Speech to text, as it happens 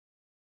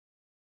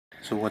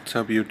So what's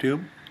up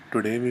YouTube?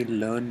 Today we'll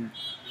learn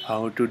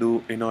how to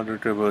do Inorder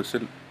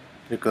Traversal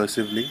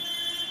recursively.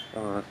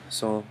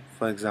 So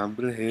for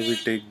example, here we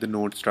take the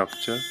node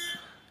structure.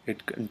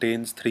 It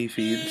contains three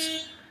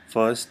fields.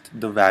 First,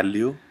 the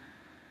value.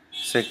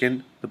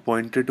 Second, the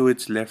pointer to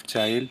its left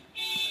child.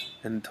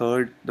 And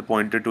third, the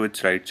pointer to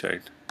its right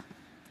child.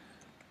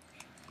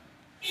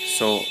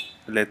 So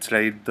let's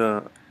write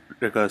the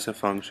recursive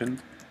function.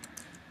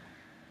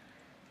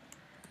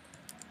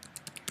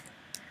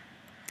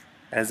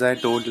 As I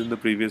told in the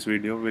previous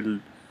video, we'll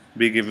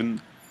be given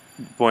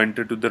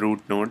pointer to the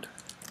root node.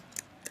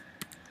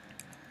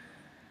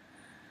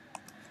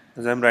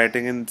 As I'm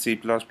writing in C++,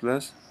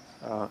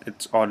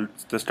 it's all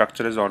the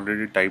structure is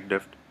already type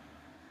def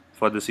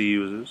for the C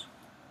users,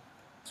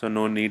 so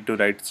no need to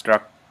write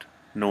struct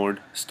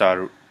node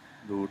star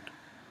root.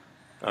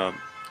 Um,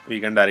 we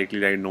can directly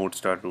write node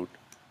star root.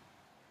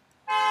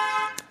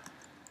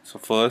 So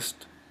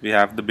first we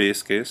have the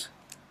base case.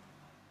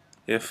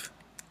 If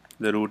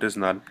the root is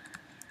null,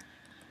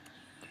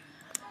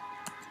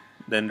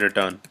 then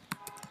return,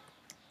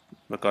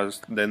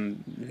 because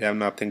then we have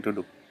nothing to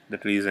do. The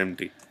tree is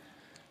empty.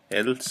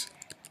 Else,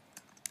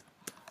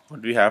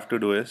 what we have to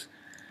do is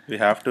we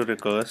have to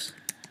recurse.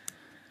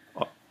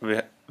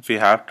 We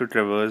have to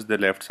traverse the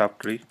left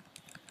subtree.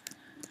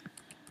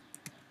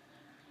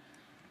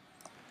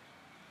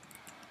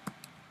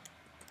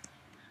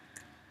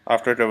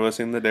 After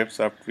traversing the left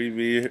subtree,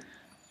 we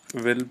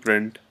will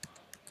print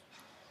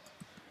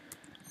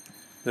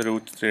the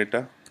root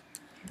data.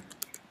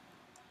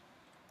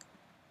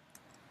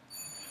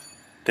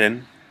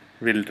 Then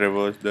we'll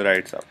traverse the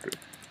right subtree.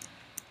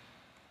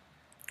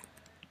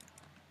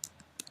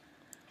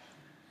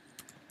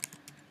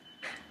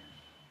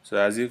 So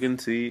as you can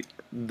see,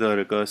 the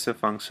recursive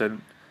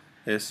function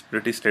is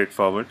pretty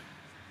straightforward,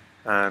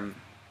 and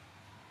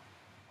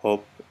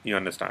hope you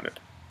understand it.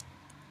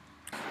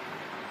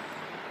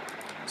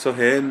 So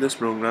here in this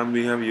program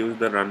we have used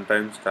the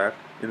runtime stack.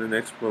 In the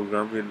next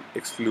program we'll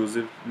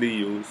exclusively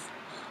use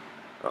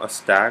a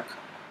stack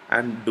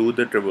and do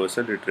the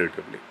traversal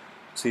iteratively.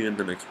 See you in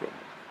the next program.